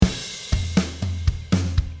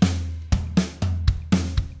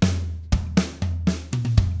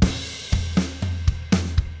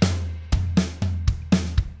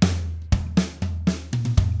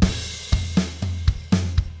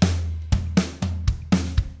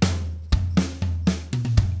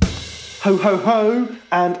Ho, ho, ho,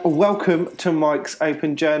 and welcome to Mike's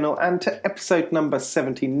Open Journal and to episode number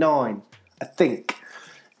 79, I think.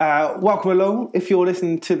 Welcome along if you're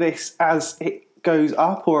listening to this as it goes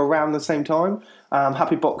up or around the same time.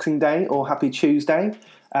 Happy Boxing Day or happy Tuesday.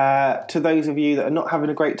 To those of you that are not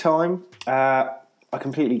having a great time, I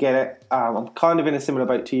completely get it. I'm kind of in a similar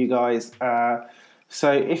boat to you guys.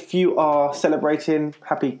 So if you are celebrating,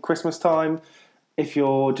 happy Christmas time. If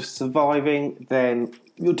you're just surviving, then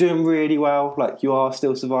you're doing really well, like you are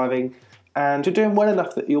still surviving, and you're doing well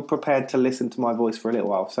enough that you're prepared to listen to my voice for a little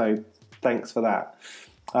while, so thanks for that.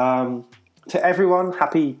 To everyone,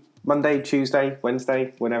 happy Monday, Tuesday,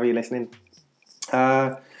 Wednesday, whenever you're listening.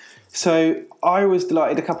 So I was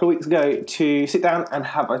delighted a couple of weeks ago to sit down and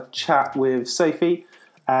have a chat with Sophie,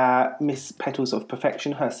 Miss Petals of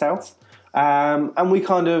Perfection herself, and we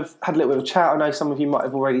kind of had a little bit of a chat. I know some of you might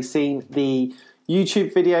have already seen the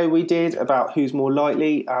YouTube video we did about Who's More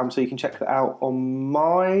Likely, so you can check that out on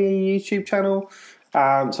my YouTube channel.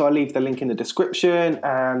 So I'll leave the link in the description,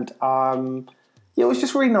 and it was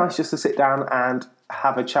just really nice just to sit down and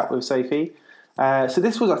have a chat with Sophie. So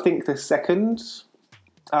this was, I think, the second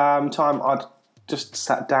time I'd just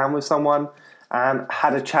sat down with someone and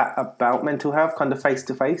had a chat about mental health, kind of face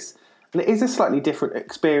to face. And it is a slightly different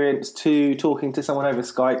experience to talking to someone over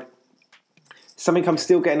Skype. Something I'm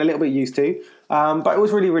still getting a little bit used to, but it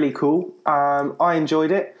was really, really cool. I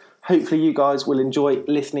enjoyed it. Hopefully you guys will enjoy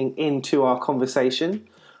listening into our conversation.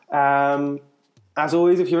 As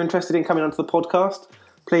always, if you're interested in coming onto the podcast,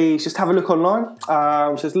 please just have a look online.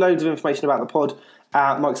 There's loads of information about the pod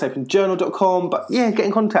at mikesopenjournal.com, but yeah, get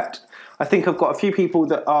in contact. I think I've got a few people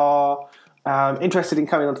that are interested in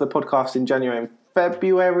coming onto the podcast in January and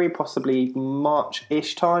February, possibly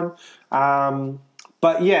March-ish time.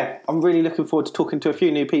 But yeah, I'm really looking forward to talking to a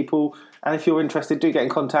few new people. And if you're interested, do get in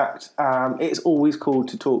contact. It's always cool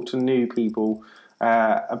to talk to new people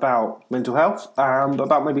about mental health, but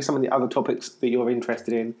about maybe some of the other topics that you're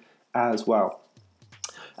interested in as well.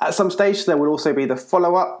 At some stage, there will also be the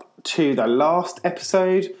follow-up to the last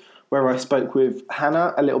episode where I spoke with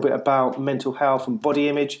Hannah a little bit about mental health and body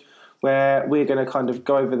image, where we're going to kind of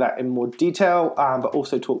go over that in more detail, but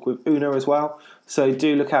also talk with Una as well. So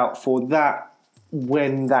do look out for that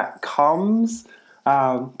when that comes.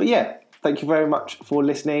 But yeah, thank you very much for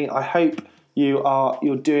listening. I hope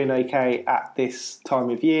you're doing okay at this time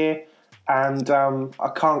of year, and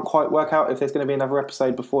I can't quite work out if there's going to be another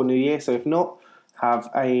episode before New Year, so if not, have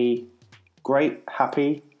a great,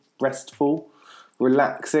 happy, restful,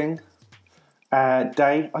 relaxing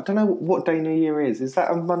day. I don't know what day New Year is that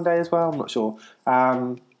on Monday as well? I'm not sure,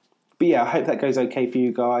 but yeah, I hope that goes okay for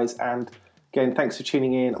you guys, and again, thanks for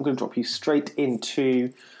tuning in. I'm going to drop you straight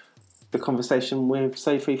into the conversation with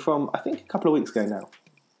Sophie from, I think, a couple of weeks ago now.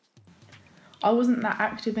 I wasn't that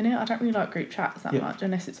active in it. I don't really like group chats that much,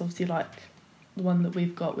 unless it's obviously like the one that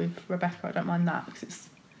we've got with Rebecca. I don't mind that because it's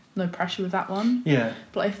no pressure with that one. Yeah.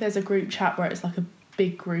 But if there's a group chat where it's like a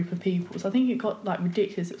big group of people, so I think it got like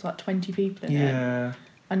ridiculous. It was like 20 people in it. Yeah.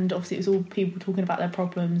 And obviously it was all people talking about their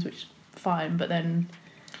problems, which is fine, but then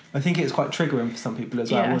I think it's quite triggering for some people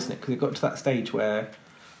as well, wasn't it? Because it got to that stage where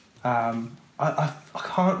I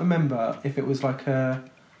can't remember if it was like a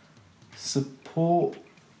support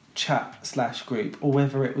chat / group or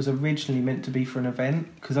whether it was originally meant to be for an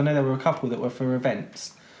event. Because I know there were a couple that were for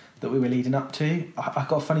events that we were leading up to. I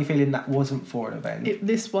got a funny feeling that wasn't for an event.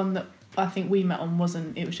 This one that I think we met on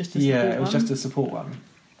wasn't. It was just a support one. Yeah, it was just a support one,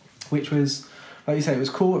 which was, like you say, it was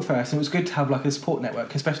cool at first, and it was good to have like a support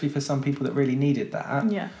network, especially for some people that really needed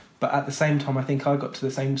that. Yeah. But at the same time, I think I got to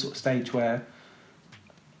the same sort of stage where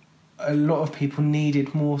a lot of people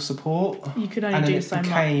needed more support. You could only do so much.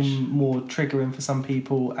 And it became more triggering for some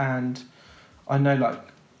people. And I know, like,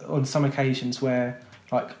 on some occasions where,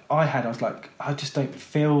 like, I was like, I just don't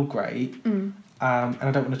feel great. And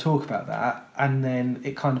I don't want to talk about that. And then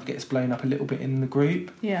it kind of gets blown up a little bit in the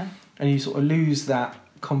group. Yeah. And you sort of lose that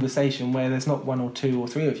conversation where there's not one or two or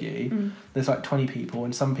three of you. There's like 20 people,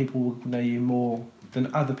 and some people will know you more than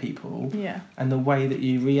other people. Yeah. And the way that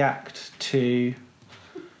you react to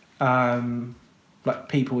like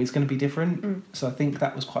people is going to be different. So I think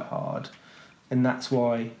that was quite hard, and that's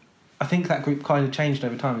why I think that group kind of changed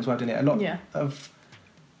over time as well, didn't it? A lot of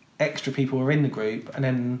extra people were in the group, and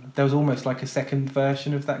then there was almost like a second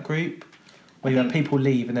version of that group where you had people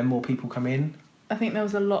leave and then more people come in. I think there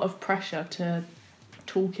was a lot of pressure to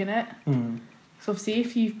talk in it. So obviously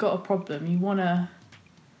if you've got a problem, you want to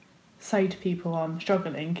say to people, I'm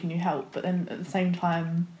struggling, can you help? But then at the same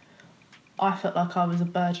time, I felt like I was a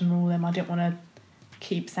burden on all them. I didn't want to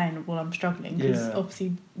keep saying, well, I'm struggling, because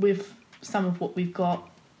obviously with some of what we've got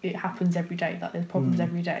it happens every day, like there's problems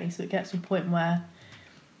every day, so it gets to a point where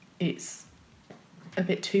it's a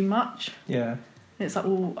bit too much. Yeah. And it's like,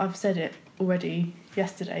 well, I've said it already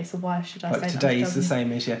yesterday, so why should I say that? Today's the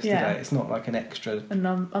same as yesterday. Yeah. It's not like an extra. And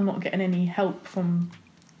I'm not getting any help from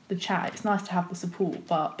the chat. It's nice to have the support,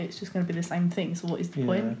 but it's just going to be the same thing, so what is the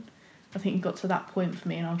point? I think it got to that point for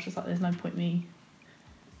me, and I was just like, there's no point me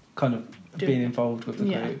kind of being involved with the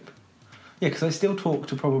group. Yeah, because I still talk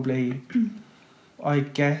to probably, I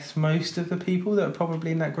guess, most of the people that are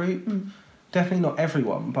probably in that group. Definitely not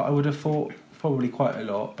everyone, but I would have thought probably quite a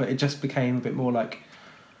lot. But it just became a bit more like,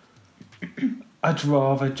 I'd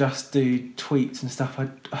rather just do tweets and stuff.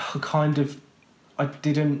 I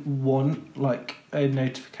didn't want like a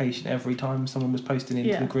notification every time someone was posting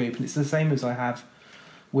into the group, and it's the same as I have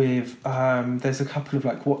with there's a couple of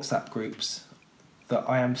like WhatsApp groups that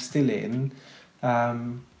I am still in,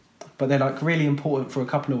 but they're like really important for a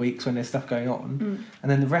couple of weeks when there's stuff going on,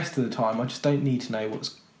 and then the rest of the time I just don't need to know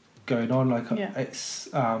what's going on, like it's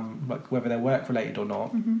like whether they're work related or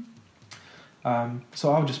not.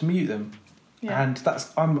 So I'll just mute them. And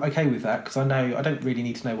I'm okay with that, because I know I don't really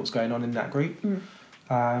need to know what's going on in that group.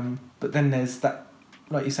 But then there's that,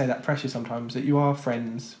 like you say, that pressure sometimes that you are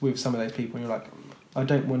friends with some of those people and you're like, I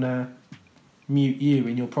don't want to mute you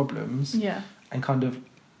in your problems. And kind of,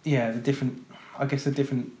 the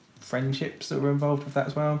different friendships that were involved with that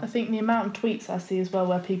as well. I think the amount of tweets I see as well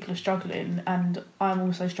where people are struggling, and I'm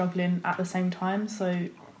also struggling at the same time, so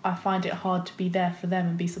I find it hard to be there for them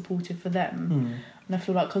and be supportive for them. And I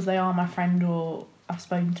feel like because they are my friend, or I've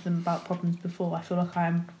spoken to them about problems before, I feel like I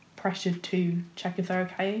am pressured to check if they're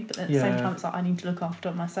okay, but at the same time it's like I need to look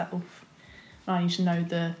after myself, and I need to know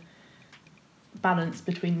the balance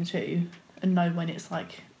between the two and know when it's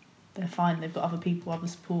like they're fine, they've got other people, other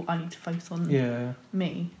support, I need to focus on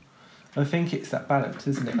me. I think it's that balance,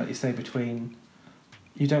 isn't it, like you say, between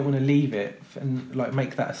you don't want to leave it and like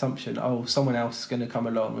make that assumption, someone else is going to come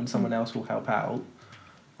along and someone else will help out.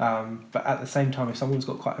 But at the same time, if someone's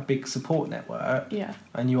got quite a big support network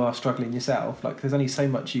and you are struggling yourself, like there's only so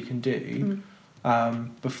much you can do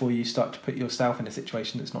before you start to put yourself in a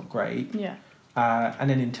situation that's not great. And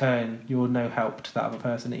then in turn, you're no help to that other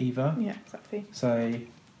person either. Yeah, exactly. So,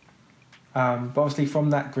 but obviously from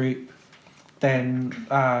that group, then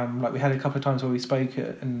like we had a couple of times where we spoke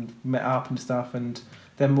and met up and stuff, and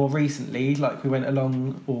then more recently, like you were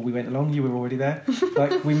already there,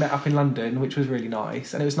 like we met up in London, which was really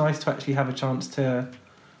nice, and it was nice to actually have a chance to,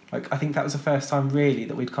 like, I think that was the first time really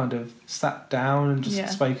that we'd kind of sat down and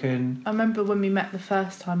just spoken. I remember when we met the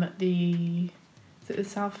first time at the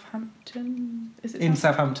Southampton?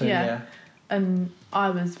 Southampton, yeah. And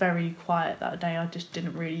I was very quiet that day. I just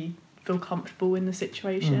didn't really feel comfortable in the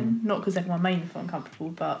situation. Not because everyone made me feel uncomfortable,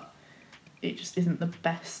 but it just isn't the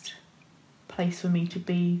best place for me to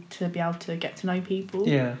be able to get to know people.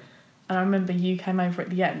 Yeah. And I remember you came over at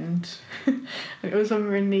the end. It was when we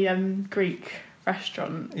were in the Greek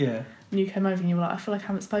restaurant. Yeah. And you came over and you were like, I feel like I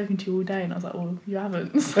haven't spoken to you all day. And I was like, well, you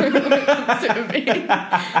haven't. So sit with me.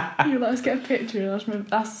 You were like, let's get a picture. And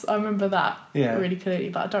I remember that really clearly.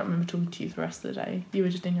 But I don't remember talking to you for the rest of the day. You were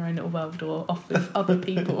just in your own little world or off with other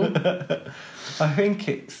people. I think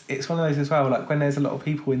it's one of those as well, like when there's a lot of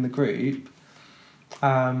people in the group,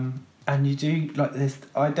 and you do, like,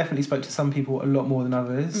 I definitely spoke to some people a lot more than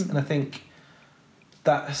others. And I think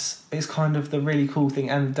it's kind of the really cool thing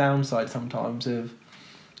and the downside sometimes of,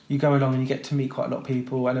 you go along and you get to meet quite a lot of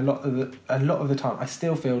people, and a lot of the time I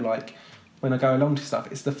still feel like when I go along to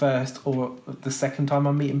stuff, it's the first or the second time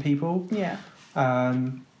I'm meeting people. Yeah.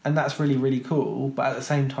 And that's really, really cool. But at the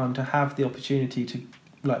same time, to have the opportunity to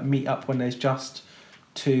like meet up when there's just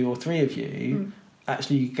 2 or 3 of you,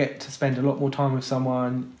 actually you get to spend a lot more time with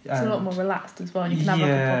someone. It's a lot more relaxed as well. And you can have like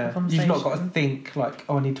a proper conversation. You've not got to think like,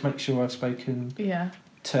 I need to make sure I've spoken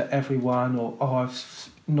to everyone, or I've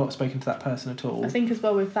not spoken to that person at all. I think as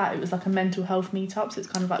well with that, it was like a mental health meetup, so it's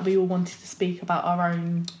kind of like we all wanted to speak about our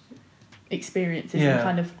own experiences and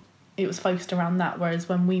kind of it was focused around that, whereas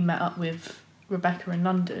when we met up with Rebecca in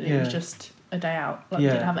London, it was just a day out. Like we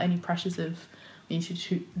didn't have any pressures of we need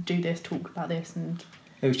to do this, talk about this, and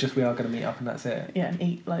it was just we are going to meet up and that's it. Yeah, and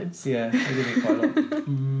eat loads. Yeah, we did eat quite a lot.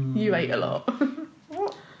 You ate a lot.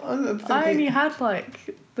 What? I only had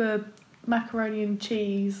like the macaroni and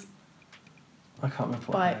cheese I can't remember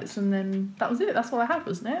what bites, and then that was it. That's all I had,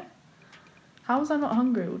 wasn't it? How was I not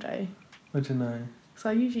hungry all day? I don't know. So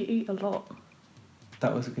I usually eat a lot.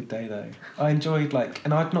 That was a good day though. I enjoyed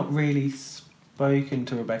and I'd not really spoken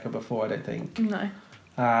to Rebecca before, I don't think. No.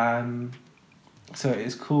 So it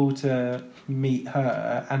was cool to meet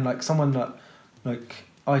her and like someone that like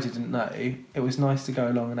I didn't know. It was nice to go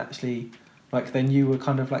along and actually like then you were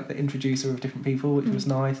kind of like the introducer of different people, which was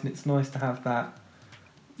nice, and it's nice to have that.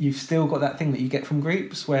 You've still got that thing that you get from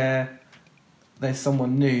groups where there's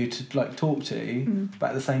someone new to like talk to, but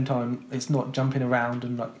at the same time it's not jumping around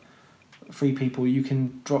and like 3 people. You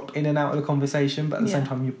can drop in and out of the conversation, but at the same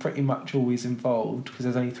time you're pretty much always involved because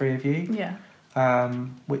there's only 3 of you. Yeah.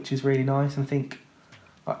 Which is really nice. And I think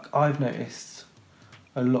like I've noticed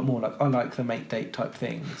a lot more like I like the mate date type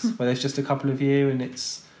things where there's just a couple of you and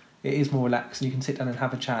it is more relaxed and you can sit down and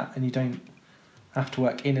have a chat and you don't have to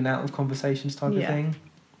work in and out of conversations type of thing.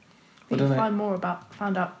 I think you find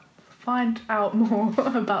out more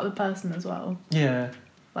about the person as well. Yeah.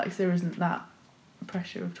 Like, so there isn't that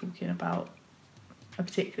pressure of talking about a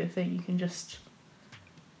particular thing. You can just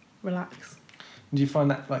relax. Do you find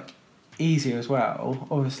that like easier as well?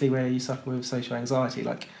 Obviously, where you suffer with social anxiety,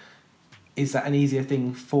 like, is that an easier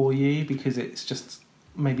thing for you because it's just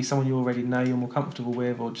maybe someone you already know you're more comfortable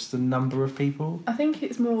with, or just the number of people? I think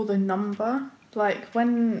it's more the number. Like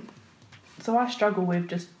so I struggle with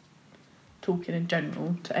just talking in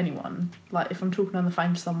general to anyone. Like if I'm talking on the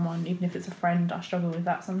phone to someone, even if it's a friend, I struggle with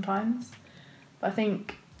that sometimes. But I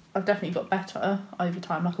think I've definitely got better over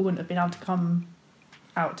time. Like I wouldn't have been able to come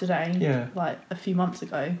out today like a few months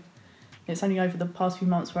ago. It's only over the past few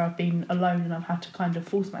months where I've been alone and I've had to kind of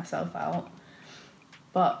force myself out.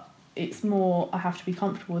 But it's more I have to be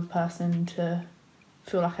comfortable with the person to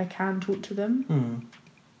feel like I can talk to them.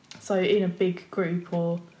 So in a big group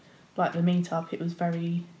or like the meetup, it was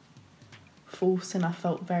very false and I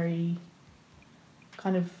felt very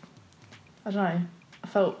kind of, I don't know, I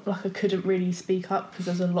felt like I couldn't really speak up because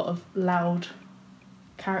there's a lot of loud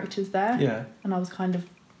characters there. Yeah. And I was kind of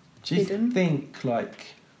Do hidden. you think,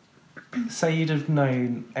 like, say you'd have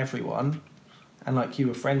known everyone and, like, you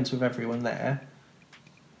were friends with everyone there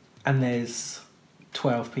and there's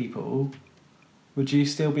 12 people, would you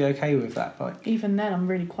still be okay with that? Like, even then, I'm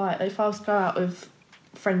really quiet. If I was to go out with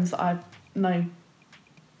friends that I know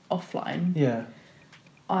offline,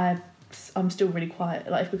 I'm still really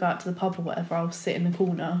quiet. Like if we go out to the pub or whatever, I'll sit in the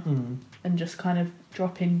corner and just kind of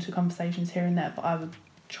drop into conversations here and there, but I would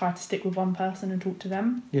try to stick with one person and talk to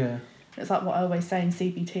them. Yeah. It's like what I always say in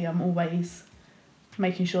CBT, I'm always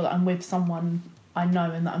making sure that I'm with someone I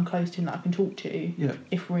know and that I'm close to and that I can talk to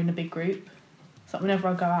if we're in a big group. So whenever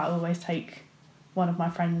I go out, I always take one of my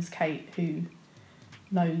friends, Kate, who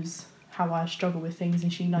knows how I struggle with things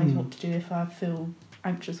and she knows what to do if I feel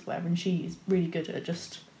anxious or whatever, and she is really good at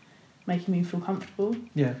just making me feel comfortable.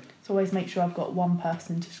 Yeah. So always make sure I've got one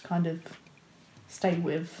person to kind of stay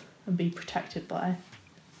with and be protected by.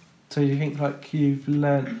 So do you think like you've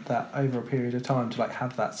learnt that over a period of time to like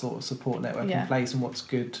have that sort of support network in place and what's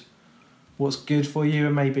good for you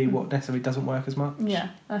and maybe what necessarily doesn't work as much? Yeah.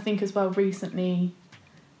 I think as well recently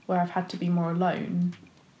where I've had to be more alone,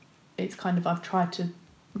 it's kind of I've tried to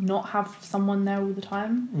not have someone there all the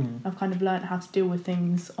time. I've kind of learnt how to deal with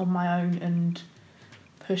things on my own and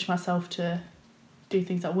push myself to do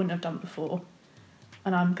things I wouldn't have done before.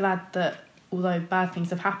 And I'm glad that although bad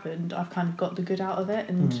things have happened, I've kind of got the good out of it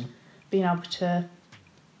and being able to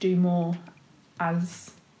do more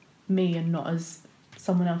as me and not as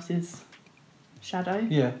someone else's shadow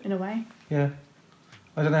in a way. Yeah.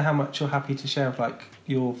 I don't know how much you're happy to share of like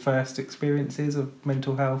your first experiences of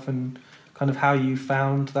mental health and kind of how you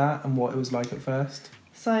found that and what it was like at first.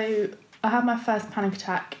 So I had my first panic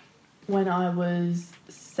attack when I was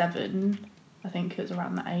 7, I think it was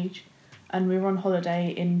around that age, and we were on holiday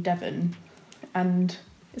in Devon, and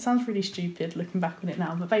it sounds really stupid looking back on it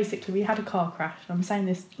now, but basically we had a car crash. I'm saying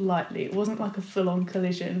this lightly, it wasn't like a full-on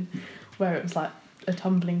collision where it was like a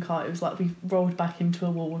tumbling car, it was like we rolled back into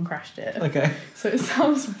a wall and crashed it. Okay. So it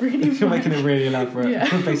sounds really You're making it really elaborate. Yeah,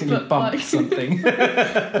 basically bumped like, something.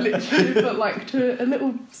 Literally, but like to a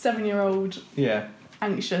little 7-year-old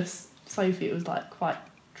anxious Sophie, it was like quite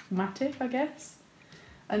traumatic, I guess.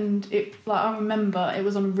 And it, like, I remember it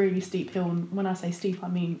was on a really steep hill, and when I say steep I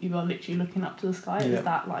mean you are literally looking up to the sky. It was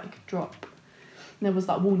that like drop, and there was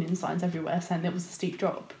like warning signs everywhere saying there was a steep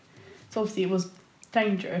drop, so obviously it was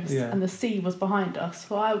dangerous, and the sea was behind us,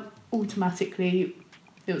 so I automatically,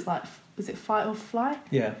 it was like, was it fight or flight?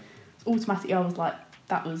 Automatically I was like,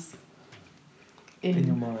 that was in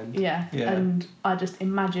your mind. And I just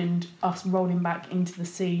imagined us rolling back into the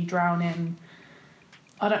sea, drowning.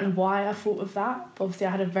 I don't know why I thought of that, but obviously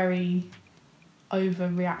I had a very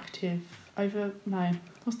overactive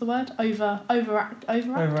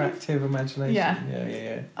imagination.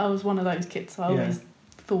 Yeah. I was one of those kids, so I always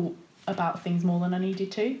thought about things more than I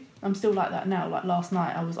needed to. I'm still like that now. Like last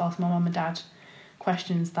night I was asking my mum and dad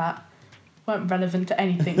questions that weren't relevant to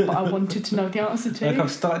anything, but I wanted to know the answer to. Like,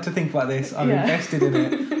 I've started to think about this, I'm invested in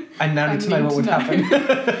it, And now need to know what would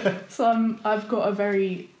happen. So I've got a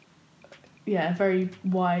very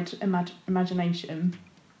wide imagination.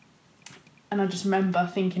 And I just remember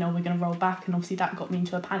thinking, we're going to roll back. And obviously that got me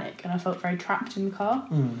into a panic. And I felt very trapped in the car.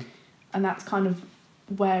 And that's kind of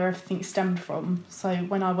where everything stemmed from. So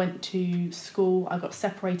when I went to school, I got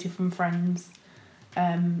separated from friends.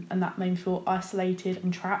 And that made me feel isolated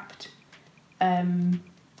and trapped. And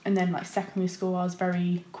then like secondary school, I was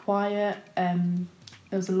very quiet.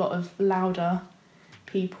 There was a lot of louder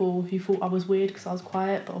people who thought I was weird because I was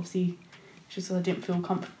quiet, but obviously it's just I didn't feel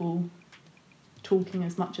comfortable talking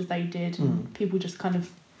as much as they did. And people just kind of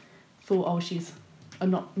thought, she's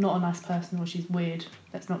not a nice person, or she's weird,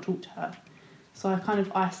 let's not talk to her. So I kind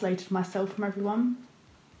of isolated myself from everyone.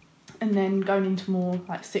 And then going into more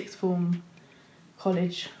like sixth form,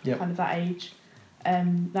 college, kind of that age,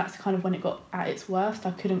 that's kind of when it got at its worst.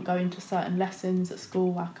 I couldn't go into certain lessons at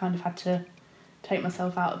school. I kind of had to take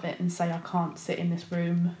myself out of it and say I can't sit in this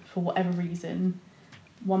room for whatever reason.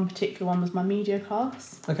 One particular one was my media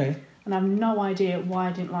class. Okay. And I have no idea why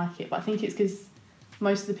I didn't like it, but I think it's because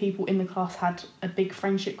most of the people in the class had a big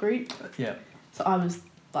friendship group. Yeah. So I was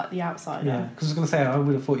like the outsider. Yeah, because I was going to say, I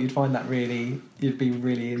would have thought you'd find that you'd be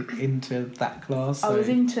really into that class. So. I was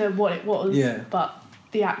into what it was, yeah. But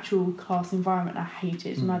the actual class environment I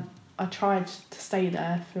hated. And I tried to stay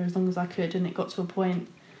there for as long as I could, and it got to a point,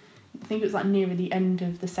 I think it was like near the end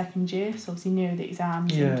of the second year, so obviously near the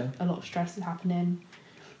exams, and a lot of stress is happening.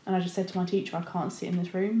 And I just said to my teacher, I can't sit in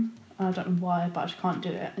this room. And I don't know why, but I just can't do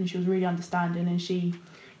it. And she was really understanding, and she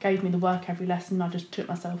gave me the work every lesson. I just took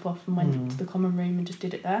myself off and went to the common room and just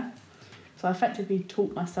did it there. So I effectively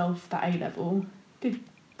taught myself that A-level. Did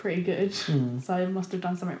pretty good, so I must have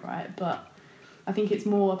done something right. But I think it's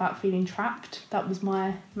more about feeling trapped. That was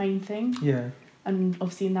my main thing. Yeah. And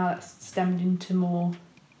obviously now that's stemmed into more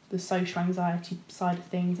the social anxiety side of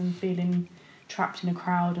things, and feeling trapped in a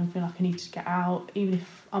crowd and feel like I need to get out. Even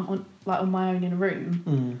if I'm on my own in a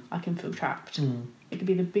room, I can feel trapped. It could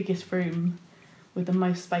be the biggest room with the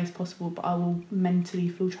most space possible, but I will mentally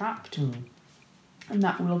feel trapped. And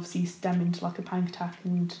that will obviously stem into like a panic attack,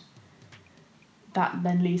 and that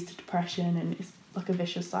then leads to depression, and it's like a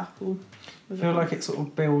vicious cycle. I feel like it sort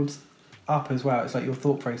of builds up as well. It's like your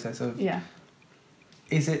thought process of,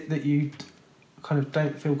 is it that you kind of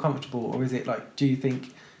don't feel comfortable, or is it like, do you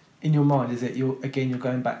think in your mind, is it you're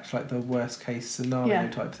going back to like the worst case scenario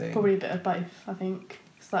type thing? Probably a bit of both, I think.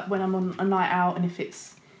 It's like when I'm on a night out, and if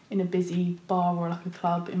it's in a busy bar or like a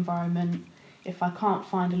club environment, if I can't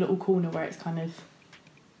find a little corner where it's kind of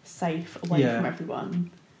safe away from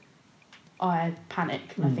everyone, I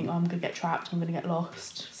panic and I think, I'm going to get trapped, I'm going to get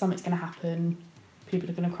lost, something's going to happen, people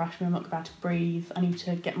are going to crash me, I'm not going to be able to breathe, I need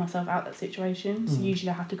to get myself out of that situation. So usually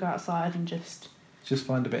I have to go outside and just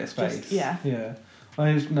find a bit of space. Yeah.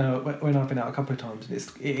 I know when I've been out a couple of times,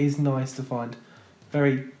 it is nice to find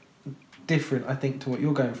very different, I think, to what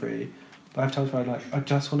you're going through. But I have times where I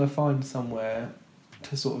just want to find somewhere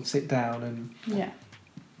to sort of sit down and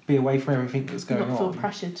be away from everything that's going on. Not feel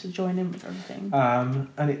pressured to join in with everything.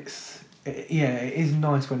 And it is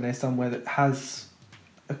nice when there's somewhere that has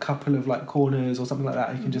a couple of like corners or something like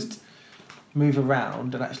that. You can just move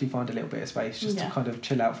around and actually find a little bit of space just to kind of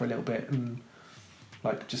chill out for a little bit and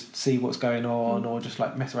like just see what's going on, or just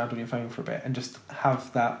like mess around on your phone for a bit and just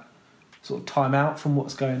have that sort of time out from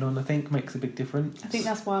what's going on. I think makes a big difference. I think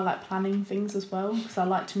that's why I like planning things as well, because I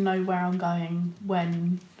like to know where I'm going,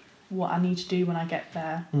 what I need to do when I get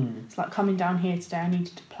there. It's like coming down here today, I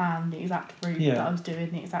needed to plan the exact route that I was doing,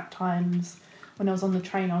 the exact times. When I was on the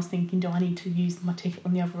train, I was thinking, do I need to use my ticket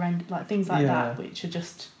on the other end? Like things like that, which are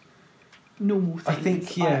just normal things. I think,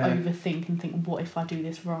 I overthink and think, what if I do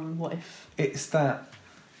this wrong? What if... It's that,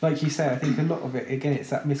 like you say, I think a lot of it, again, it's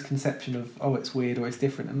that misconception of, it's weird or it's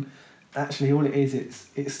different. And actually all it is,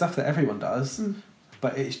 it's stuff that everyone does,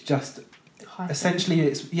 but it's just heightened. Essentially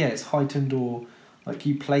it's heightened, or like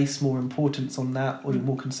you place more importance on that, or you're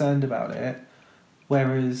more concerned about it.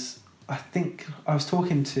 Whereas I think I was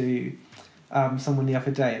talking to someone the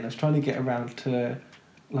other day, and I was trying to get around to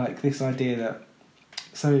like this idea that,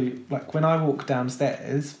 so like when I walk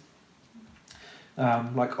downstairs,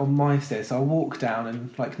 like on my stairs, so I walk down,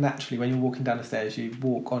 and like naturally when you're walking down the stairs you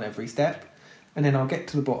walk on every step, and then I'll get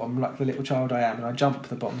to the bottom like the little child I am, and I jump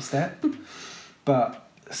the bottom step. But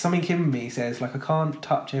something in me says like I can't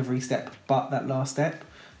touch every step but that last step,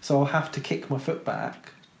 so I'll have to kick my foot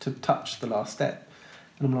back to touch the last step.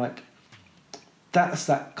 And I'm like, that's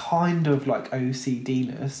that kind of like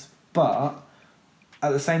OCD-ness, but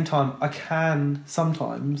at the same time I can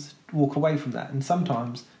sometimes walk away from that, and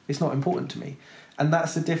sometimes it's not important to me. And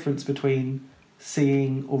that's the difference between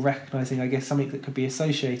seeing or recognising, I guess, something that could be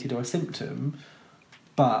associated or a symptom,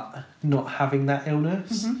 but not having that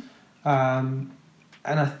illness. And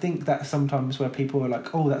I think that's sometimes where people are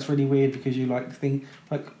like, oh, that's really weird because you like things,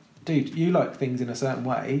 like, dude, you like things in a certain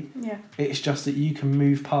way. Yeah. It's just that you can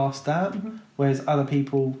move past that, whereas other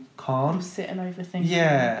people can't. Sit and overthink.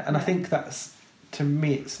 Yeah, and I think that's, to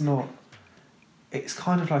me, it's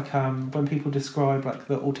kind of like when people describe like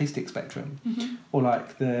the autistic spectrum, or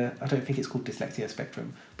like I don't think it's called dyslexia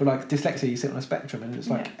spectrum, but like dyslexia, you sit on a spectrum and it's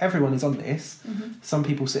like everyone is on this. Some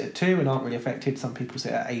people sit at 2 and aren't really affected, some people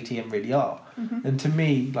sit at 80 and really are. And to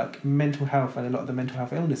me, like mental health and a lot of the mental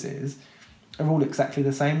health illnesses are all exactly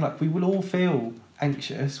the same. Like we will all feel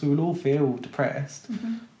anxious, we will all feel depressed,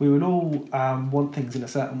 we will all want things in a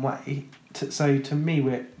certain way. So to me,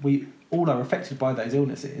 we all are affected by those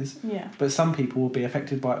illnesses, but some people will be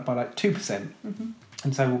affected by like 2%,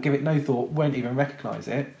 and so will give it no thought, won't even recognise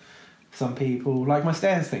it. Some people, like my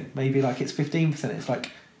stairs thing, maybe like it's 15%, it's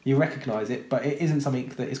like you recognise it, but it isn't something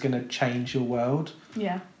that is going to change your world.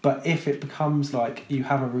 Yeah. But if it becomes like you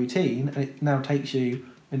have a routine and it now takes you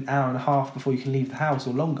an hour and a half before you can leave the house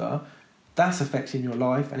or longer, that's affecting your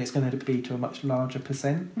life, and it's going to be to a much larger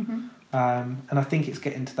percent. And I think it's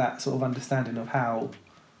getting to that sort of understanding of how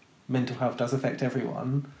mental health does affect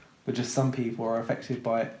everyone, but just some people are affected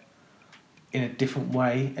by it in a different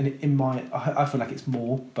way. And I feel like it's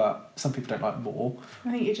more, but some people don't like more.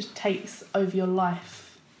 I think it just takes over your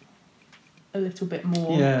life a little bit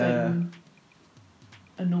more than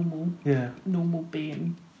a normal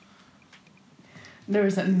being. There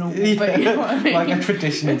isn't a normal, but you know what I mean? Like a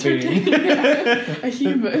traditional being. A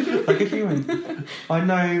human. Like a human. I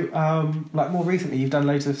know, like more recently you've done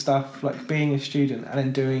loads of stuff, like being a student and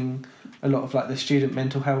then doing a lot of like the student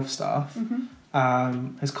mental health stuff,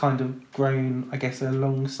 has kind of grown, I guess,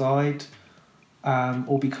 alongside,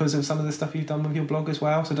 or because of some of the stuff you've done with your blog as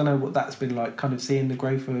well. So I don't know what that's been like, kind of seeing the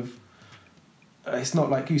growth of, it's not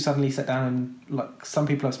like you suddenly sat down and, like some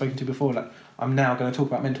people I've spoken to before, like, I'm now going to talk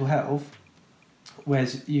about mental health,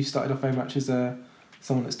 whereas you started off very much as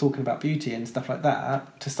someone that's talking about beauty and stuff like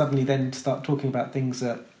that, to suddenly then start talking about things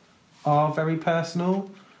that are very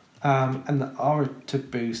personal, and that are a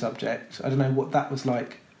taboo subject. I don't know what that was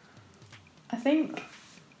like. I think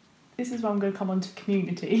this is where I'm going to come on to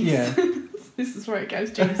communities. Yeah. This is where it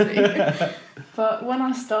goes juicy. But when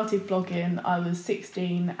I started blogging, I was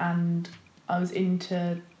 16 and I was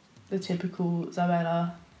into the typical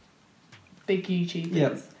Zoella big YouTubers.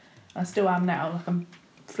 Yep. I still am now. Like, I'm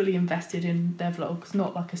fully invested in their vlogs.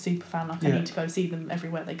 Not like a super fan. Like, I need to go see them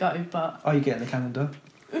everywhere they go. But are you getting the calendar?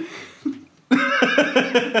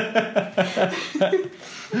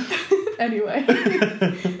 Anyway,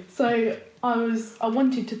 so I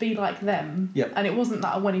wanted to be like them. Yep. And it wasn't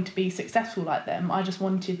that I wanted to be successful like them. I just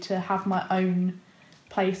wanted to have my own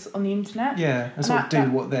place on the internet. Yeah, and sort of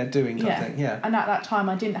do what they're doing kind of thing. Yeah. And at that time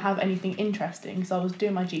I didn't have anything interesting, so I was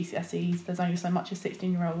doing my GCSEs. There's only so much a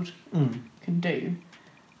 16-year-old can do.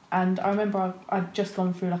 And I remember I'd just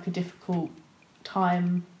gone through like a difficult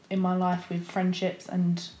time in my life with friendships,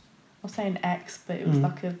 and I was saying ex, but it was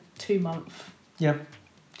like a 2-month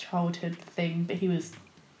childhood thing, but he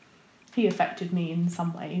affected me in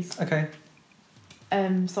some ways. Okay.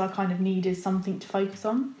 So I kind of needed something to focus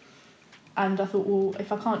on. And I thought, well,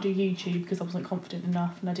 if I can't do YouTube because I wasn't confident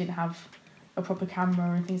enough and I didn't have a proper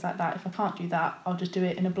camera and things like that, if I can't do that, I'll just do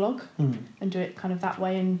it in a blog and do it kind of that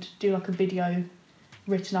way, and do like a video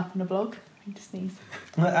written up in a blog. I need to sneeze.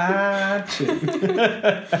 God,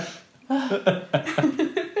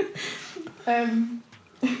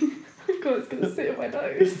 it's going to sit in my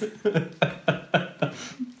nose.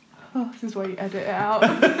 Oh, this is why you edit it out.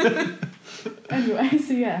 Anyway,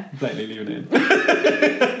 so yeah. Blatantly leaving it in.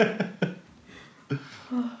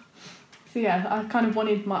 So yeah, I kind of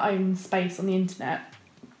wanted my own space on the internet,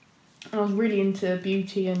 and I was really into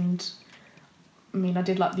beauty, and I mean, I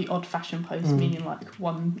did like the odd fashion post, meaning like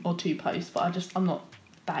 1 or 2 posts, but I'm not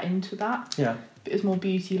that into that. Yeah. But it was more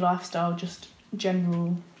beauty, lifestyle, just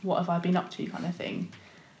general, what have I been up to kind of thing.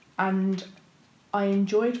 And I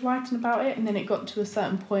enjoyed writing about it, and then it got to a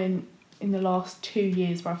certain point in the last 2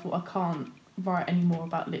 years where I thought, I can't write any more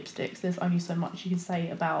about lipsticks. There's only so much you can say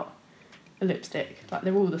about a lipstick. Like,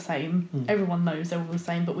 they're all the same. Everyone knows they're all the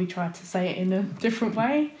same, but we try to say it in a different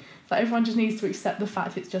way. Like, everyone just needs to accept the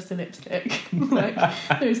fact it's just a lipstick. Like,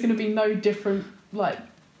 there's going to be no different like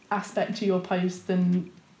aspect to your post than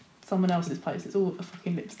someone else's post. It's all a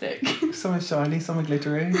fucking lipstick. Some are shiny, some are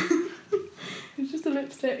glittery. It's just a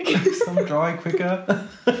lipstick. Some dry quicker.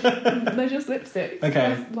 They're just lipsticks.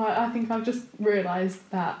 Okay. I think I've just realised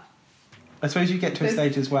that. I suppose you get to a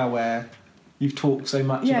stage as well where you've talked so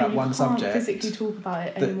much about one subject. Yeah, you can't physically talk about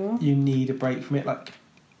it anymore. You need a break from it. Like,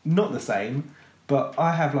 not the same, but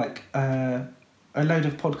I have like a load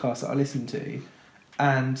of podcasts that I listen to,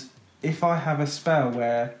 and if I have a spell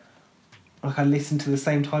where like I listen to the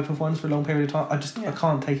same type of ones for a long period of time, I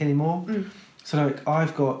can't take any more. So like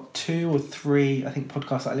I've got 2 or 3 I think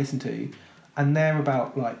podcasts that I listen to, and they're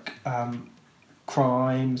about like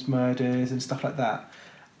crimes, murders, and stuff like that.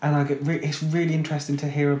 And I get it's really interesting to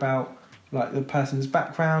hear about like the person's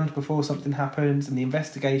background before something happens and the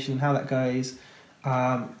investigation and how that goes.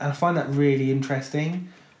 And I find that really interesting.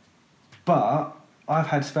 But I've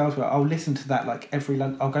had spells where I'll listen to that like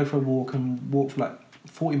I'll go for a walk and walk for like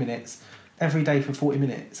 40 minutes. Every day for 40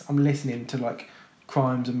 minutes, I'm listening to like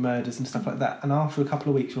crimes and murders and stuff like that. And after a couple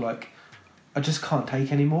of weeks, you're like, I just can't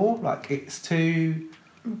take any more. Like it's too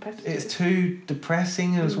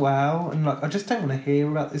depressing as well. And like I just don't want to hear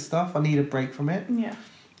about this stuff. I need a break from it. Yeah.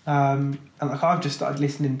 And like I've just started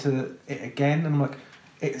listening to it again, and I'm like,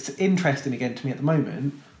 it's interesting again to me at the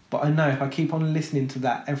moment. But I know if I keep on listening to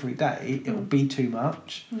that every day, it will be too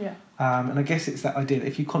much. Yeah. And I guess it's that idea that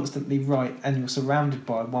if you constantly write and you're surrounded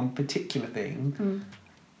by one particular thing,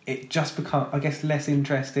 it just becomes, I guess, less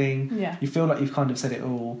interesting. Yeah. You feel like you've kind of said it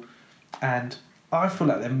all. And I feel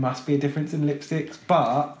like there must be a difference in lipsticks,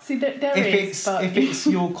 but see, if it's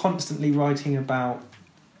you're constantly writing about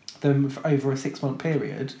them for over a 6-month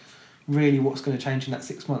period, really what's going to change in that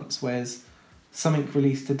 6 months? Whereas something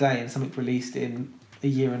released today and something released in a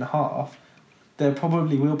year and a half, there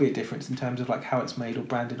probably will be a difference in terms of like how it's made or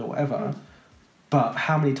branded or whatever. But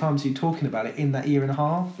how many times are you talking about it in that year and a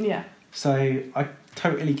half? Yeah. So I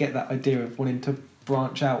totally get that idea of wanting to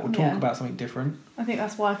branch out or talk about something different. I think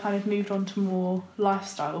that's why I kind of moved on to more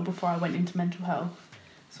lifestyle before I went into mental health.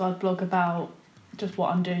 So I'd blog about just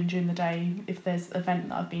what I'm doing during the day, if there's an event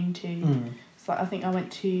that I've been to. So like, I think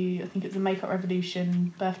it was a Makeup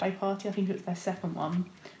Revolution birthday party. I think it was their second one.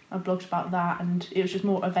 I blogged about that, and it was just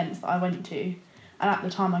more events that I went to. And at the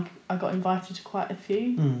time, I got invited to quite a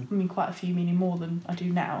few. I mean, quite a few meaning more than I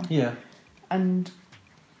do now. Yeah. And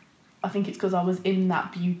I think it's because I was in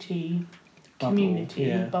that beauty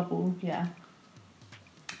community bubble. Yeah.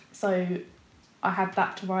 So I had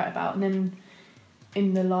that to write about. And then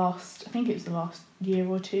in the last year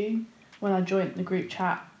or two, when I joined the group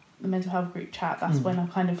chat, the mental health group chat, that's when I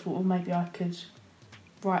kind of thought, well, maybe I could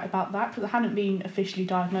write about that, because I hadn't been officially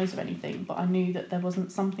diagnosed with anything, but I knew that there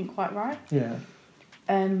wasn't something quite right. Yeah.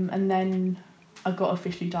 And then I got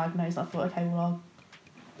officially diagnosed. I thought, okay, well, I'll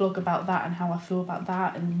blog about that and how I feel about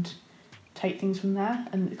that and take things from there.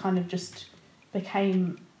 And it kind of just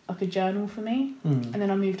became like a journal for me. And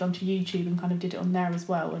then I moved on to YouTube and kind of did it on there as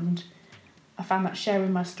well. And I found that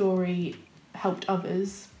sharing my story helped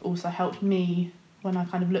others, also helped me when I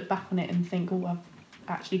kind of look back on it and think, oh, I've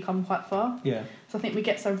actually come quite far. Yeah. So I think we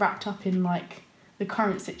get so wrapped up in like the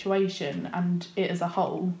current situation and it as a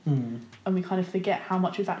whole, and we kind of forget how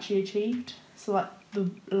much we've actually achieved. So like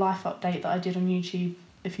the life update that I did on YouTube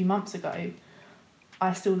a few months ago,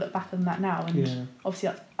 I still look back on that now, and obviously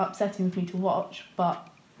that's upsetting for me to watch, but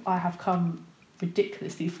I have come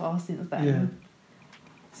ridiculously far since then. Yeah.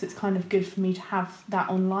 So it's kind of good for me to have that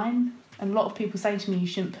online. And a lot of people say to me, you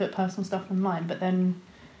shouldn't put personal stuff online, but then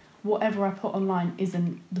whatever I put online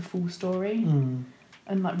isn't the full story.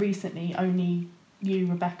 And like recently, only you,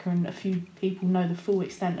 Rebecca, and a few people know the full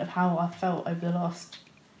extent of how I felt over the last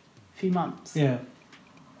few months. Yeah.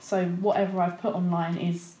 So whatever I've put online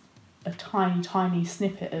is a tiny, tiny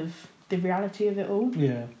snippet of the reality of it all.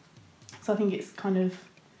 Yeah. So I think it's kind of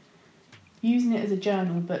using it as a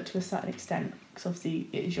journal, but to a certain extent, because obviously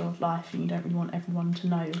it is your life and you don't really want everyone to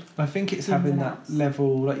know. I think it's having that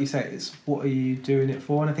level, like you say, it's what are you doing it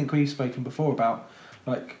for? And I think we've spoken before about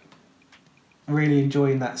like really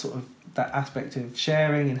enjoying that sort of that aspect of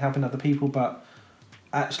sharing and helping other people, but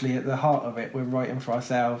actually at the heart of it we're writing for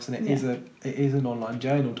ourselves, and it is an online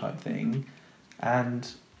journal type thing. And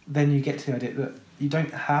then you get to the idea that you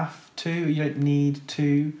don't need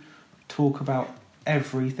to talk about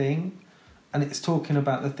everything, and it's talking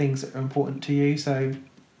about the things that are important to you. So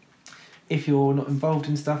if you're not involved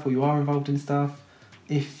in stuff, or you are involved in stuff,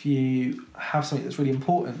 if you have something that's really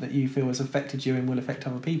important that you feel has affected you and will affect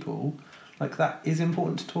other people, like that is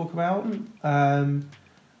important to talk about. And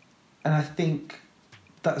I think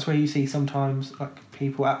that's where you see sometimes like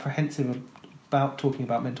people apprehensive about talking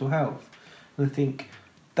about mental health. And I think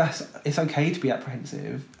it's okay to be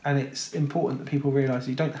apprehensive, and it's important that people realise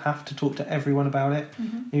you don't have to talk to everyone about it.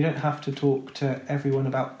 You don't have to talk to everyone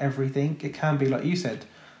about everything. It can be, like you said,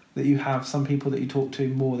 that you have some people that you talk to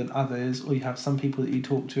more than others, or you have some people that you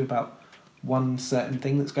talk to about one certain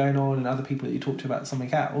thing that's going on and other people that you talk to about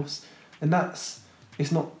something else. And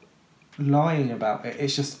it's not lying about it,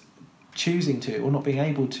 it's just choosing to or not being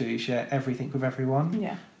able to share everything with everyone.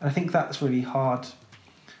 Yeah. And I think that's really hard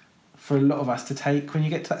for a lot of us to take. When you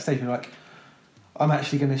get to that stage, you're like, I'm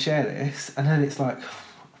actually going to share this, and then it's like,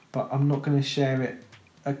 but I'm not going to share it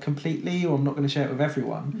completely, or I'm not going to share it with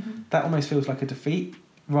everyone. Mm-hmm. That almost feels like a defeat,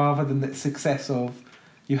 rather than the success of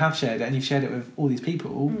you have shared it and you've shared it with all these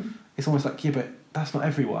people. It's almost like, yeah, but that's not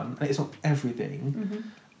everyone, and it's not everything. Mm-hmm.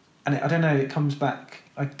 And I don't know, it comes back,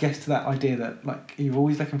 I guess, to that idea that like you're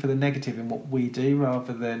always looking for the negative in what we do,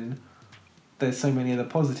 rather than there's so many other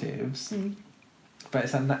positives. But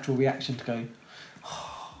it's that natural reaction to go,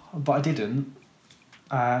 oh, but I didn't.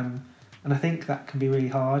 And I think that can be really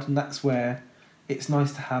hard, and that's where it's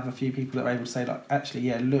nice to have a few people that are able to say, like, actually,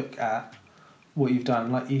 yeah, look at what you've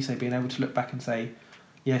done. Like you say, being able to look back and say,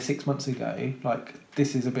 yeah, 6 months ago, like,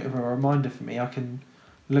 this is a bit of a reminder for me. I can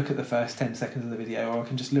look at the first 10 seconds of the video, or I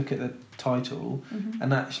can just look at the title,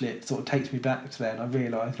 and actually it sort of takes me back to there, and I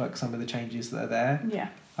realise, like, some of the changes that are there. Yeah.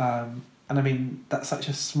 And I mean, that's such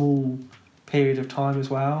a small period of time as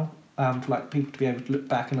well, for like people to be able to look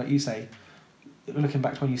back and, like you say, looking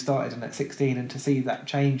back to when you started and at 16, and to see that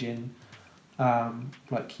change in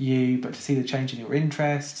like you, but to see the change in your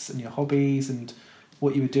interests and your hobbies and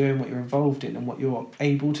what you were doing, what you're involved in, and what you're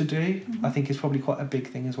able to do, I think is probably quite a big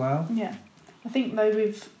thing as well. Yeah. I think though,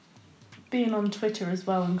 with being on Twitter as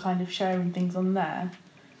well and kind of sharing things on there,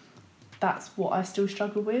 that's what I still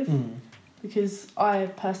struggle with, because I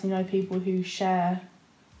personally know people who share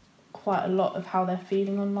quite a lot of how they're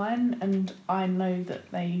feeling online, and I know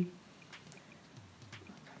that they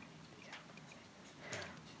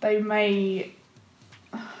may,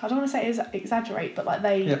 I don't want to say exaggerate, but like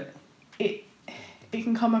it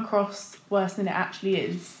can come across worse than it actually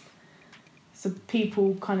is. So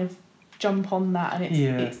people kind of jump on that, and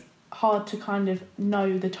it's hard to kind of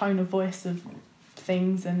know the tone of voice of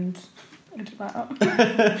things, and and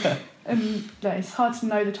it's hard to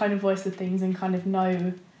know the tone of voice of things and kind of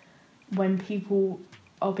know when people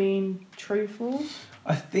are being truthful.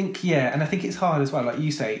 I think, yeah, and I think it's hard as well. Like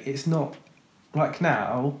you say, it's not like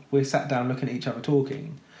now we're sat down looking at each other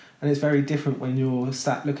talking, and it's very different when you're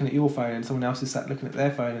sat looking at your phone and someone else is sat looking at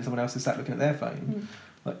their phone and someone else is sat looking at their phone.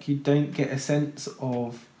 Like, you don't get a sense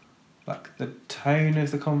of like the tone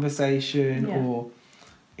of the conversation, or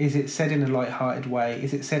is it said in a light-hearted way?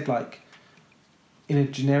 Is it said like in a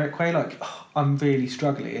generic way, like, oh, I'm really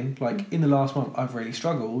struggling, like in the last month I've really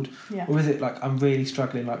struggled, or is it like, I'm really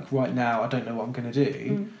struggling, like right now I don't know what I'm going to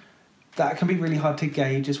do? That can be really hard to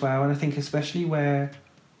gauge as well, and I think especially where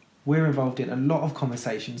we're involved in a lot of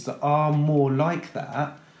conversations that are more like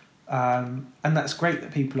that, and that's great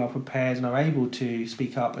that people are prepared and are able to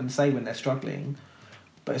speak up and say when they're struggling,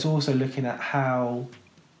 but it's also looking at how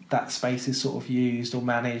that space is sort of used or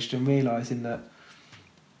managed, and realising that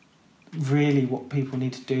really what people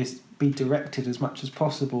need to do is be directed as much as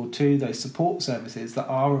possible to those support services that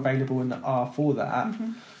are available and that are for that.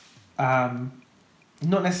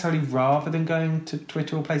 Not necessarily rather than going to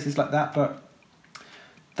Twitter or places like that, but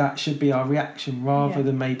that should be our reaction, rather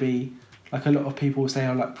than maybe like a lot of people will say,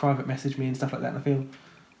 oh, like, private message me and stuff like that, and I feel,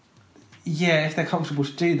 yeah, if they're comfortable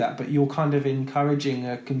to do that, but you're kind of encouraging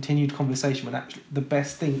a continued conversation when actually the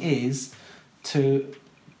best thing is to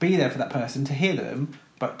be there for that person, to hear them,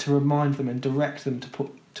 but to remind them and direct them to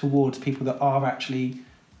put towards people that are actually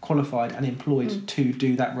qualified and employed to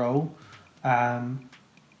do that role.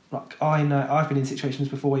 Like, I know I've been in situations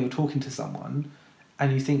before where you're talking to someone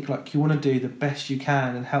and you think like you want to do the best you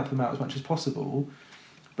can and help them out as much as possible,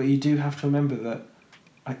 but you do have to remember that,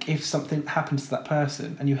 like, if something happens to that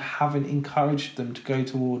person and you haven't encouraged them to go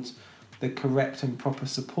towards the correct and proper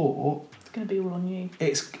support, it's going to be all on you.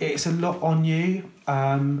 It's a lot on you,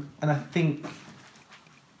 and I think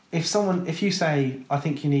if you say, I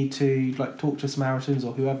think you need to like talk to Samaritans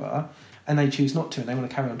or whoever, and they choose not to and they want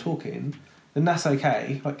to carry on talking, then that's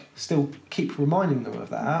okay. Like, still keep reminding them of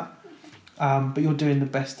that, but you're doing the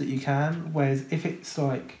best that you can. Whereas if it's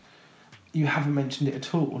like you haven't mentioned it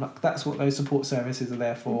at all, like, that's what those support services are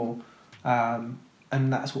there for, and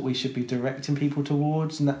that's what we should be directing people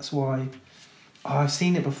towards. And that's why I've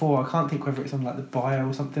seen it before. I can't think whether it's on like the bio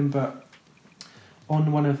or something, but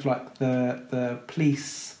on one of like the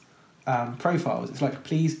police profiles, it's like,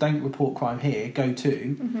 please don't report crime here, go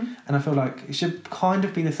to. And I feel like it should kind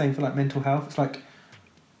of be the same for like mental health. It's like,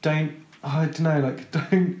 don't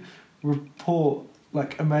report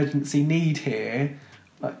like emergency need here,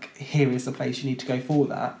 like, here is the place you need to go for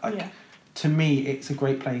that. Like, to me, it's a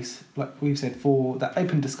great place, like we've said, for that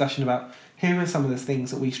open discussion about here are some of the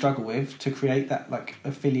things that we struggle with, to create that like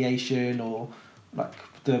affiliation or like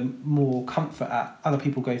the more comfort at other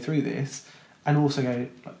people go through this, and also go,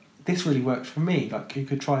 like, this really works for me, like you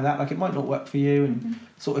could try that, like it might not work for you, and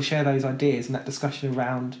sort of share those ideas and that discussion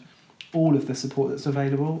around all of the support that's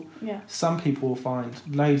available. Yeah. Some people will find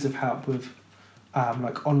loads of help with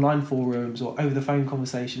like online forums or over the phone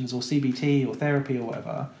conversations or CBT or therapy or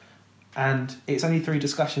whatever, and it's only through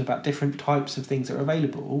discussion about different types of things that are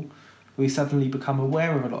available we suddenly become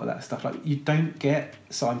aware of a lot of that stuff. Like you don't get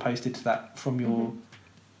signposted to that from your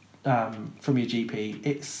GP.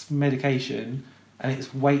 It's medication and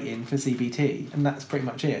it's waiting for CBT, and that's pretty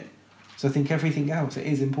much it. So I think everything else, it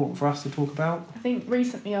is important for us to talk about. I think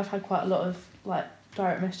recently I've had quite a lot of like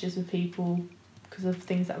direct messages with people because of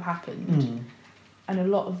things that have happened, and a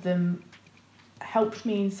lot of them helped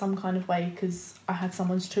me in some kind of way because I had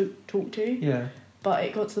someone to talk to. Yeah. But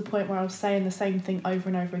it got to the point where I was saying the same thing over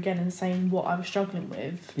and over again and saying what I was struggling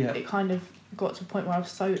with. Yeah. It kind of got to a point where I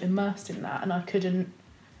was so immersed in that and I couldn't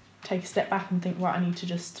take a step back and think, right, I need to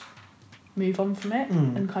just move on from it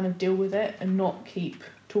and kind of deal with it and not keep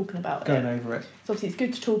talking about Going over it. So obviously it's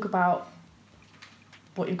good to talk about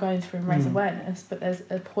what you're going through and raise awareness, but there's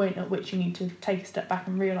a point at which you need to take a step back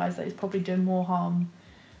and realise that it's probably doing more harm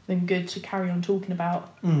than good to carry on talking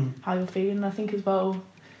about how you're feeling. And I think as well,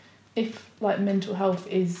 if like mental health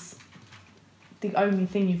is the only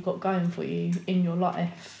thing you've got going for you in your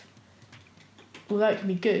life, although it can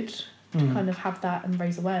be good to kind of have that and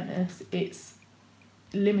raise awareness, it's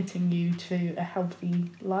limiting you to a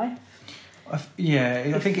healthy life. I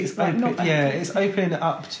think it's like it's opening it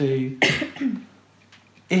up to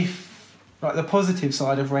if like the positive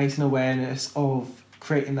side of raising awareness, of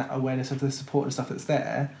creating that awareness of the support and stuff that's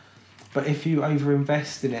there. But if you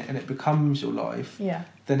overinvest in it and it becomes your life,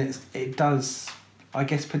 then it does, I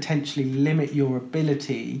guess, potentially limit your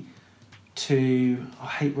ability to, I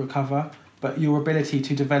hate recover, but your ability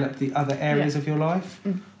to develop the other areas of your life.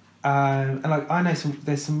 And like I know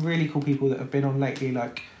there's some really cool people that have been on lately,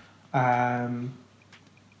 like Beth's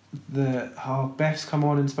come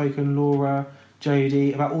on and spoken, Laura,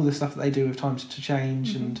 Jodie, about all the stuff that they do with Times to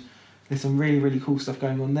Change, and there's some really, really cool stuff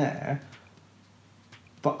going on there.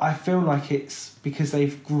 But I feel like it's because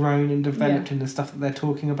they've grown and developed in the stuff that they're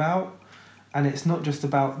talking about. And it's not just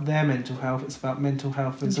about their mental health, it's about mental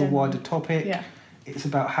health as a wider topic. Yeah. It's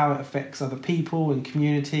about how it affects other people and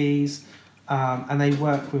communities. And they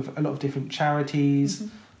work with a lot of different charities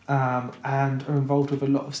and are involved with a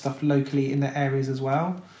lot of stuff locally in their areas as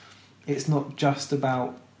well. It's not just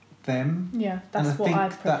about them. Yeah, that's what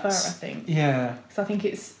I'd prefer, I think. Yeah. Because I think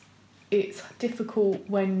it's difficult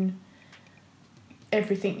when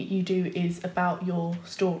everything that you do is about your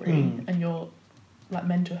story and your like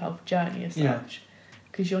mental health journey as such,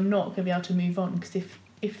 because you're not going to be able to move on, because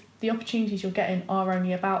if the opportunities you're getting are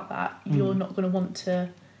only about that, you're not going to want to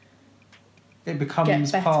it becomes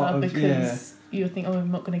get better part of, because you think, oh, I'm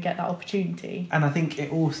not going to get that opportunity. And I think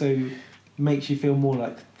it also makes you feel more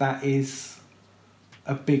like that is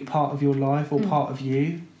a big part of your life or part of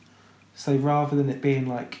you. So rather than it being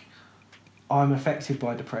like, I'm affected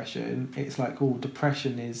by depression, it's like, oh,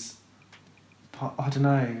 depression is, I don't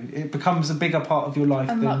know, it becomes a bigger part of your life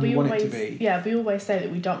and than you want it to be. Yeah, we always say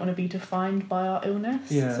that we don't want to be defined by our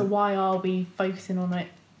illness. Yeah. So why are we focusing on it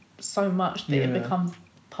so much that it becomes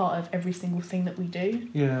part of every single thing that we do?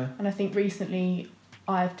 Yeah. And I think recently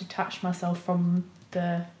I've detached myself from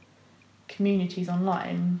the communities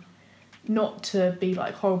online, not to be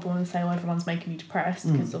like horrible and say, oh, everyone's making me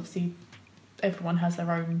depressed, because obviously everyone has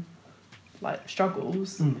their own like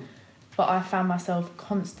struggles, but I found myself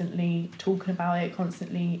constantly talking about it,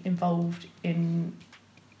 constantly involved in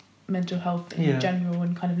mental health in general,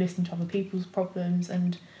 and kind of listening to other people's problems.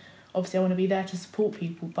 And obviously I want to be there to support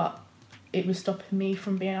people, but it was stopping me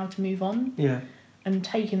from being able to move on. And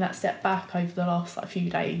taking that step back over the last few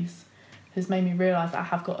days has made me realise that I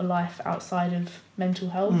have got a life outside of mental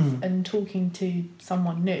health, and talking to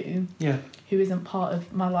someone new who isn't part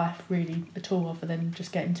of my life really at all, other than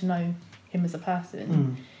just getting to know him as a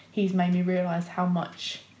person, he's made me realise how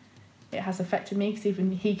much it has affected me, because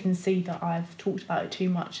even he can see that I've talked about it too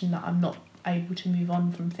much and that I'm not able to move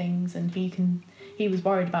on from things, and he was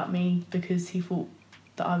worried about me because he thought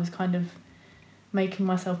that I was kind of making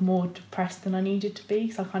myself more depressed than I needed to be.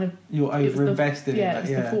 So I kind of... You're over-invested in it.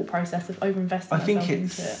 Yeah, the thought process of over-investing myself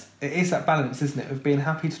into it. It is that balance, isn't it, of being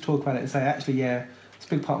happy to talk about it and say, actually, it's a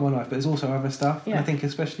big part of my life, but there's also other stuff. And I think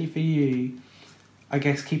especially for you, I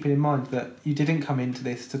guess keeping in mind that you didn't come into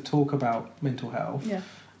this to talk about mental health. Yeah.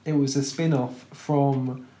 It was a spin-off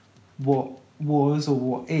from what was or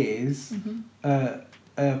what is a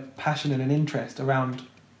passion and an interest around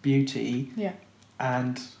beauty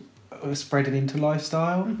and spreading into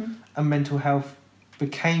lifestyle, and mental health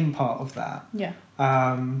became part of that. Yeah.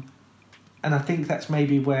 And I think that's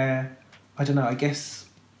maybe where, I don't know, I guess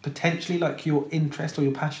potentially like your interest or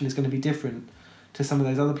your passion is going to be different to some of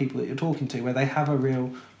those other people that you're talking to, where they have a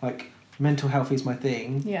real, like, mental health is my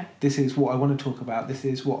thing. Yeah. This is what I want to talk about. This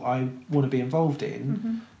is what I want to be involved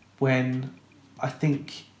in. When I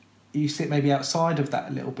think you sit maybe outside of that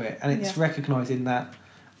a little bit, and it's recognising that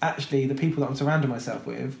actually the people that I'm surrounding myself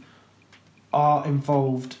with are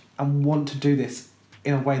involved and want to do this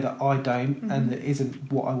in a way that I don't, and that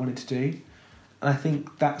isn't what I wanted to do. And I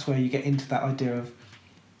think that's where you get into that idea of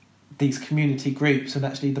these community groups and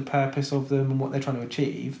actually the purpose of them and what they're trying to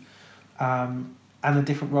achieve, and the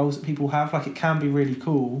different roles that people have. Like, it can be really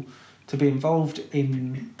cool to be involved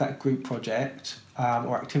in that group project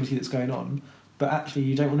or activity that's going on, but actually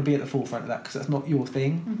you don't want to be at the forefront of that because that's not your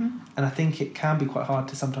thing. And I think it can be quite hard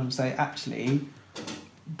to sometimes say, actually,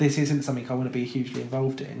 this isn't something I want to be hugely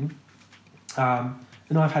involved in.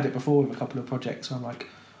 And I've had it before with a couple of projects where I'm like,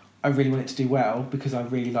 I really want it to do well because I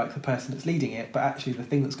really like the person that's leading it, but actually the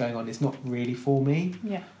thing that's going on is not really for me.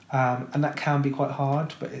 Yeah. And that can be quite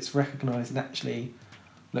hard, but it's recognising actually,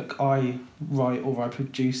 look, I write or I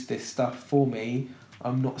produce this stuff for me.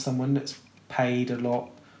 I'm not someone that's paid a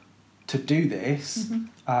lot to do this.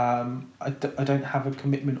 I don't have a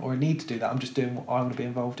commitment or a need to do that. I'm just doing what I want to be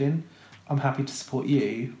involved in. I'm happy to support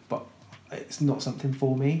you, but it's not something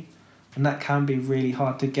for me. And that can be really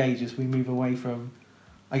hard to gauge as we move away from,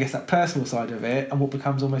 I guess, that personal side of it and what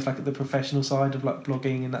becomes almost like the professional side of like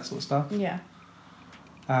blogging and that sort of stuff. Yeah.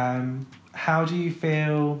 How do you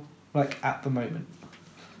feel like at the moment?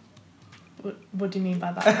 What do you mean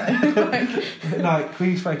by that? Like,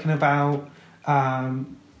 we've spoken about,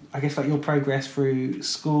 I guess, like your progress through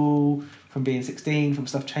school, from being 16, from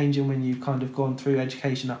stuff changing when you've kind of gone through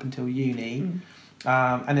education up until uni,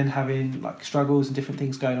 and then having like struggles and different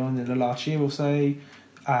things going on in the last year or so,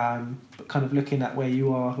 but kind of looking at where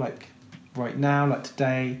you are like right now, like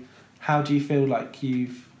today. How do you feel like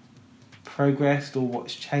you've progressed, or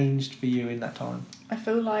what's changed for you in that time? I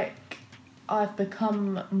feel like I've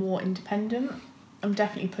become more independent. I'm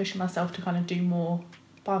definitely pushing myself to kind of do more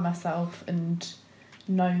by myself and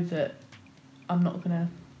know that I'm not going to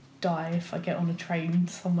die if I get on a train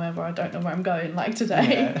somewhere where I don't know where I'm going, like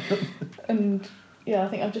today. Yeah. And yeah, I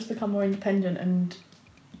think I've just become more independent and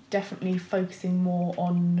definitely focusing more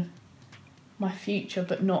on my future,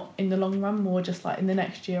 but not in the long run, more just like in the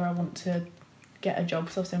next year I want to get a job,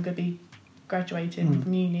 because obviously I'm going to be graduating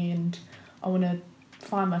from uni and I want to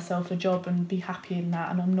find myself a job and be happy in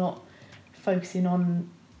that, and I'm not focusing on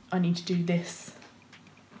I need to do this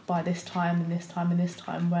by this time and this time and this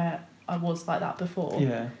time, where I was like that before.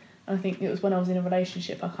 Yeah. And I think it was when I was in a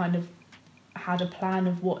relationship I kind of had a plan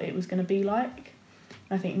of what it was going to be like.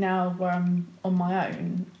 And I think now where I'm on my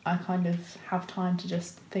own, I kind of have time to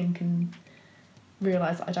just think and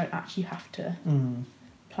realise that I don't actually have to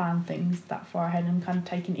plan things that far ahead, and I'm kind of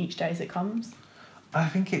taking each day as it comes. I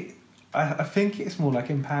think it's more like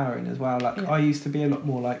empowering as well. Like, I used to be a lot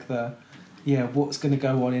more like what's going to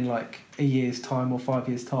go on in like a year's time or 5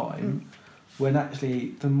 years' time, when actually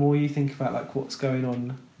the more you think about like what's going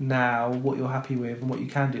on now, what you're happy with and what you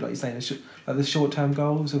can do, like you're saying, like the short-term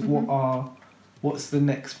goals of what's the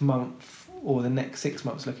next month or the next 6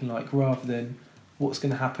 months looking like, rather than what's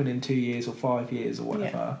going to happen in 2 years or 5 years or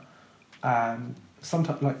whatever.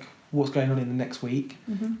 Sometimes like what's going on in the next week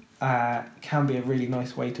can be a really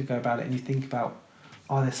nice way to go about it, and you think about,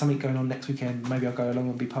 oh, there's something going on next weekend, maybe I'll go along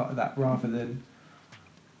and be part of that, rather than,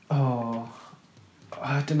 oh,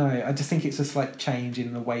 I don't know, I just think it's a slight change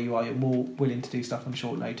in the way you are. You're more willing to do stuff on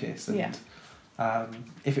short notice, and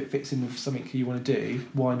if it fits in with something you want to do,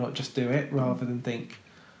 why not just do it, rather than think,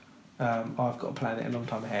 I've got to plan it a long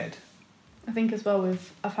time ahead. I think as well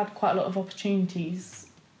I've had quite a lot of opportunities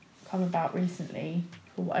come about recently,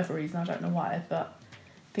 for whatever reason, I don't know why, but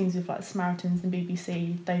things with like Samaritans and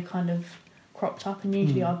BBC, they kind of cropped up, and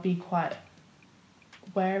usually I'd be quite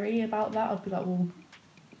wary about that. I'd be like, well,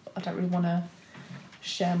 I don't really want to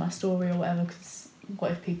share my story or whatever, because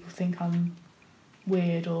what if people think I'm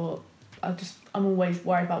weird, or I'm always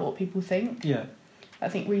worried about what people think. Yeah. I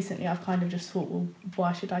think recently I've kind of just thought, well,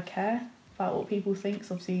 why should I care about what people think?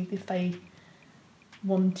 So obviously if they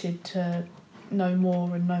wanted to know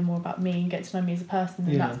more about me and get to know me as a person,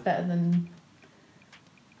 then that's better than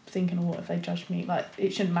thinking, oh, what if they judge me? Like,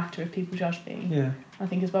 it shouldn't matter if people judge me. Yeah. I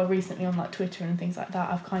think as well recently on like Twitter and things like that,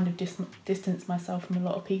 I've kind of distanced myself from a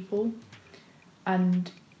lot of people, and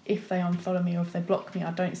if they unfollow me or if they block me,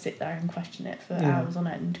 I don't sit there and question it for hours on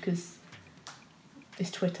end, because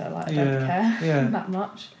it's Twitter, like I don't care that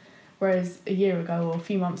much. Whereas a year ago or a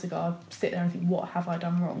few months ago, I'd sit there and think, what have I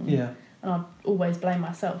done wrong? Yeah. and I'd always blame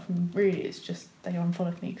myself, and really it's just they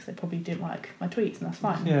unfollowed me because they probably didn't like my tweets, and that's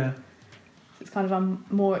fine. Yeah. So it's kind of, I'm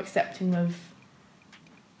more accepting of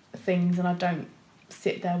things, and I don't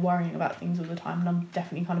sit there worrying about things all the time, and I'm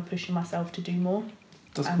definitely kind of pushing myself to do more.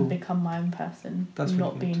 That's and cool. become my own person, That's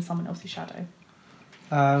not really being good. someone else's shadow.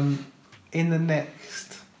 In the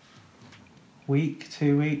next week,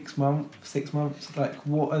 2 weeks, month, 6 months, like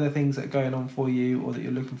what are the things that are going on for you, or that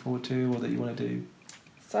you're looking forward to, or that you want to do?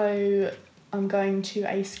 So I'm going to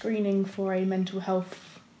a screening for a mental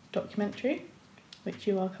health documentary, which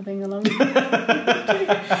you are coming along with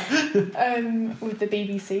the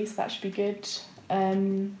BBC, so that should be good.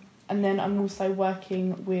 And then I'm also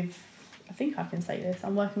working with, I think I can say this,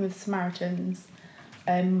 I'm working with Samaritans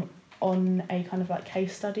on a kind of like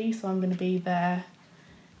case study. So I'm going to be their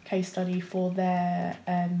case study for their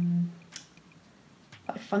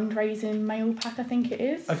like fundraising mail pack, I think it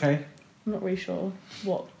is. Okay. I'm not really sure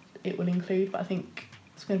what it will include, but I think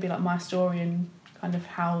it's going to be like my story and kind of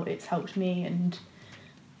how it's helped me, and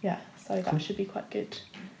yeah, so that should be quite good.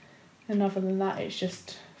 And other than that, it's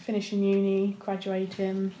just finishing uni,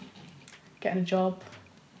 graduating, getting a job,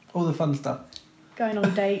 All the fun stuff. going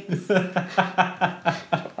on dates. Drop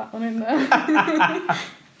that one in there.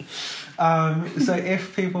 So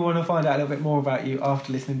if people want to find out a little bit more about you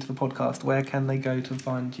after listening to the podcast, where can they go to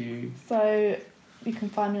find you? So you can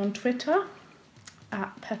find me on Twitter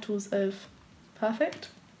at Petals of Perfect.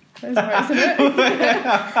 Those right, isn't it?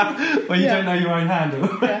 Well, you don't know your own handle.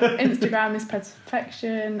 Yeah. Instagram is Petals of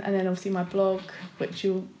Perfection, and then obviously my blog, which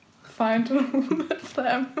you'll find on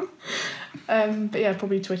them. But yeah,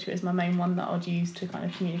 probably Twitter is my main one that I'd use to kind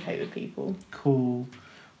of communicate with people. Cool.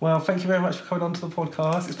 Well, thank you very much for coming on to the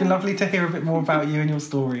podcast. It's been lovely to hear a bit more about you and your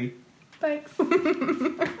story. Thanks.